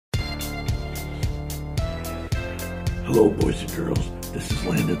Hello, boys and girls. This is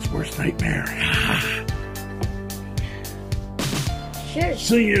Landon's worst nightmare. Sure.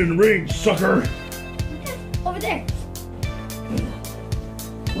 See you in the ring, sucker. Over there.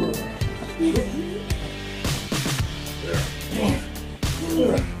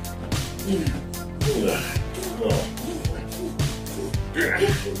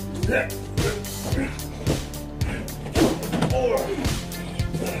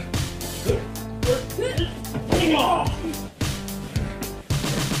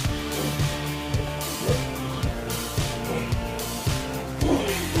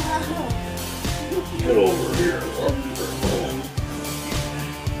 Get over here.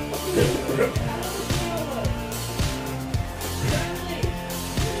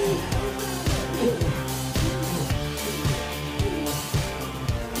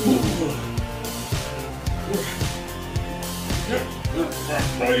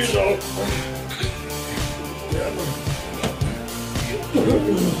 No, you don't.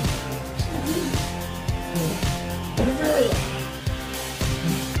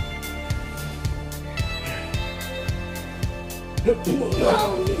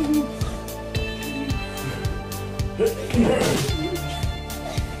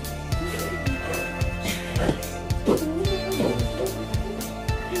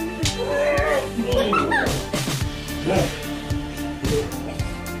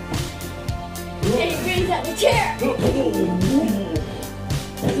 And he brings out the chair.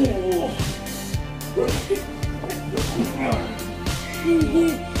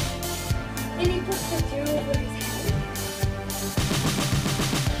 And he puts the chair over his head.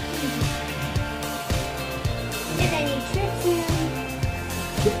 And then he trips him.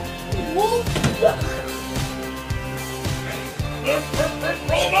 Whoa.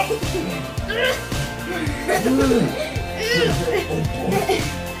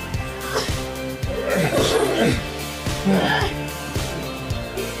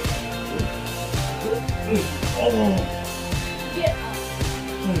 Get up.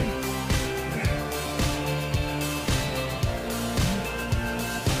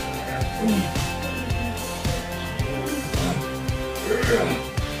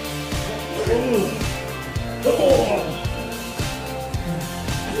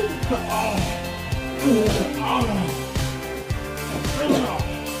 Come on.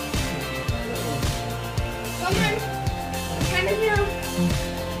 Time is now.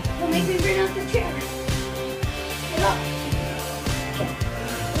 Don't make me bring out the chair. Get up.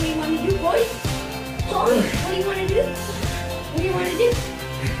 What do you want to do, boys? Huh? What do you want to do? What do you want to do?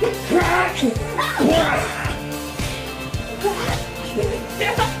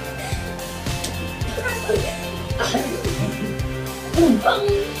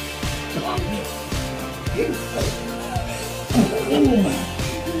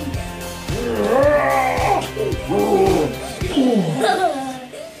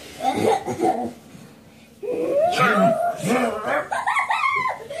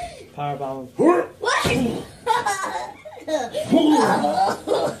 Powerbomb. What?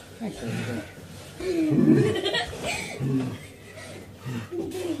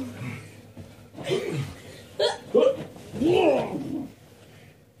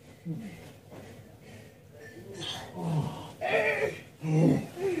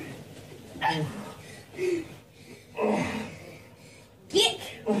 Get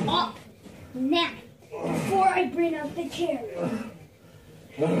up now before I bring up the chair.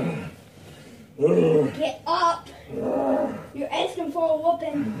 Get up. You're asking for a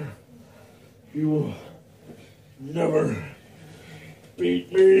whooping. You will never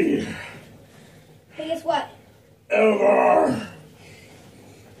beat me. Hey, guess what? Ever.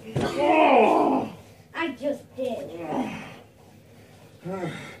 I just did.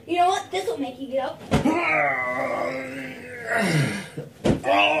 You know what? This will make you get up.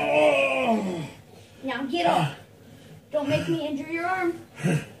 Now get up. Don't make me injure your arm.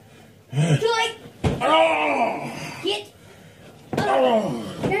 Too late. Get up.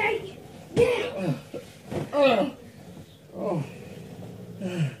 Hey. Yeah.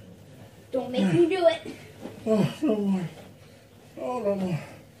 Don't make me do it. No more. Oh, no more.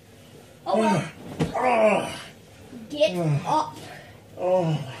 Oh well. Get up.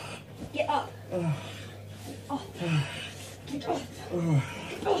 Get up. Get up.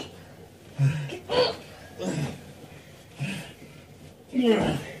 Get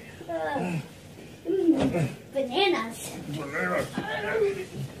up. Bananas.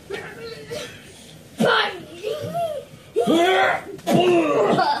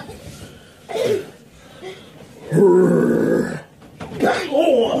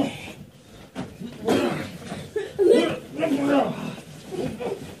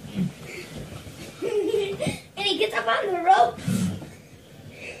 And he gets up on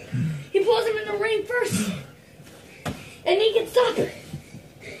he can stop.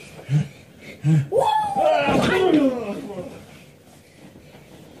 Woo!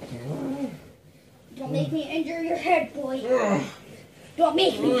 Don't make me injure your head, boy. Don't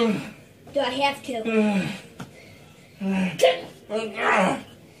make me. Do I have to?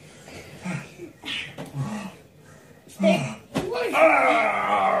 Stay.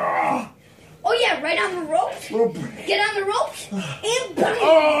 Oh yeah, right on the ropes. Get on the ropes and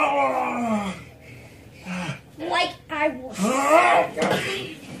bang. Like I was.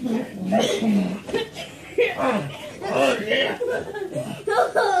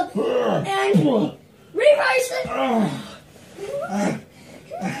 And reverse it.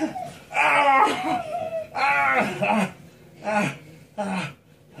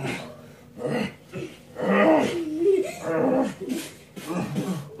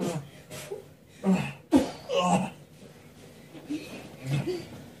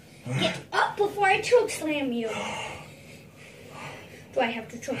 Get up before I choke slam you. Do I have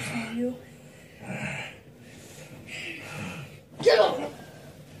to choke slam you? Get up!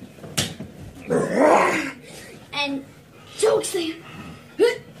 And choke slam.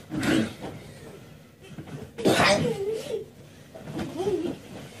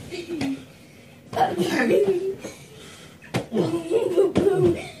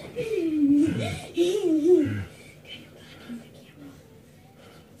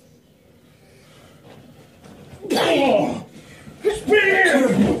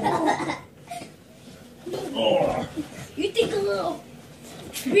 You think a little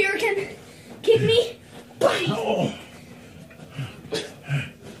spear can kick me?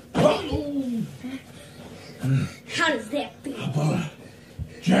 How does that feel?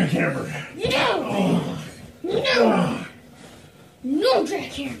 Jackhammer. No! No! No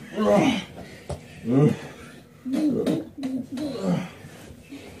jackhammer!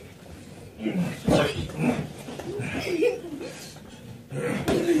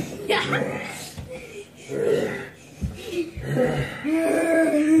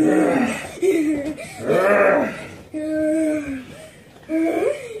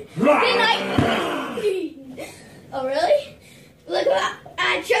 Oh, really? Look what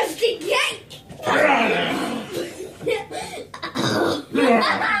I just did.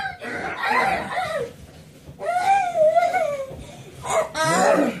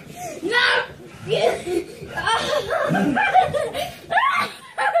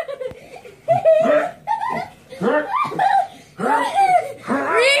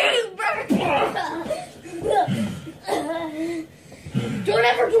 Don't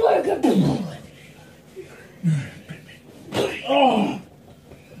ever do it again. Oh!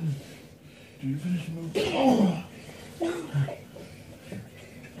 Do you finish the move? Oh!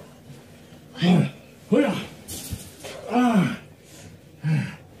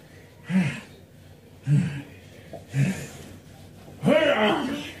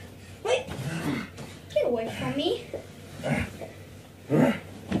 Wait! Get away from me.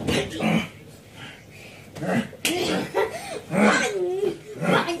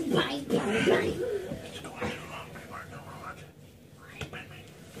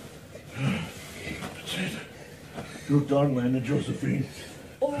 Your dog landed, Josephine.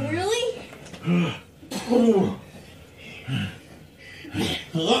 Oh, really?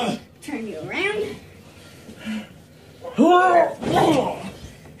 Turn you around. Boom.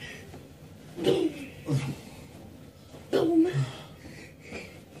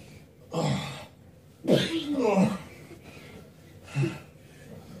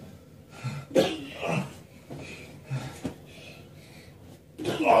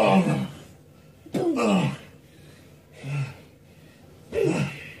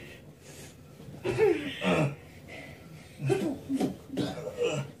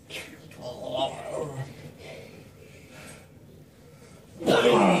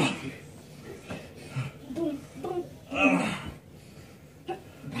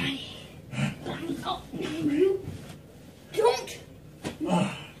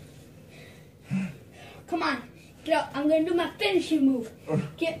 Come on, get up. I'm gonna do my finishing move.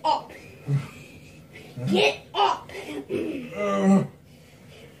 Get up. Get up.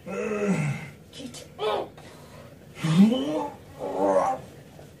 Get up.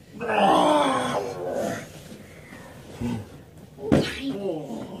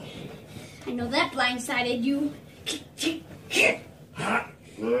 I know that blindsided you.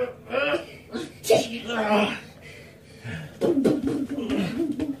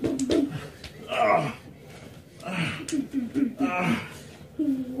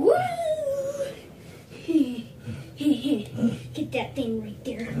 Woo! Get that thing right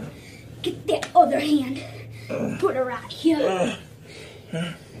there. Get that other hand. Put her out here.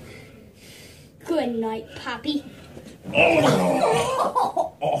 Good night, Poppy.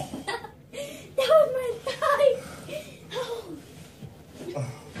 Oh. That was my thigh. Oh.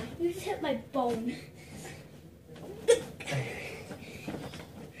 You just hit my bone.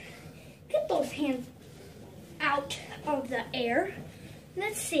 Get those hands out of the air.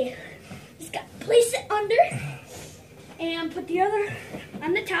 Let's see. Just got to place it under and put the other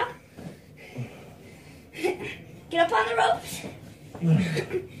on the top. Get up on the ropes.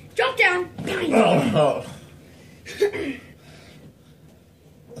 Jump down.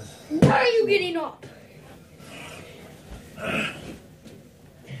 Why are you getting up?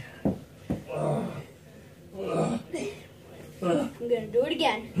 I'm gonna do it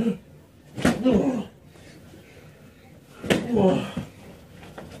again.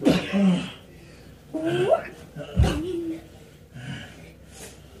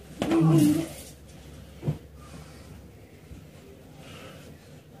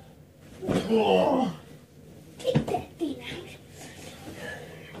 Take that thing out.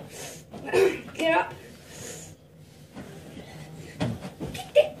 Get up.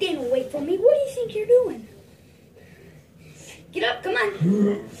 Take that thing away from me. What do you think you're doing? Get up, come on.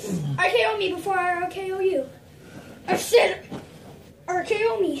 RKO me before I RKO you. I said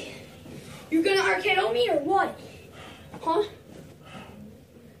RKO me. You're gonna RKO me or what? Huh?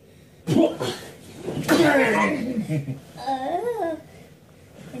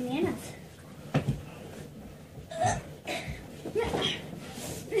 Bananas.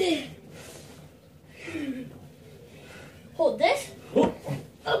 Hold this.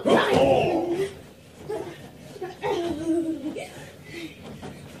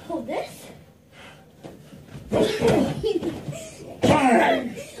 Hold this.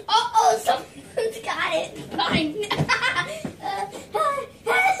 Uh-oh, someone's got it. Fine.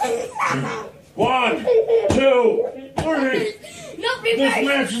 1, 2, 3. No, reverse. This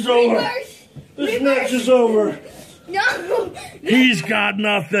match is over. Reverse. This match is over. No. He's got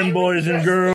nothing, boys and girls.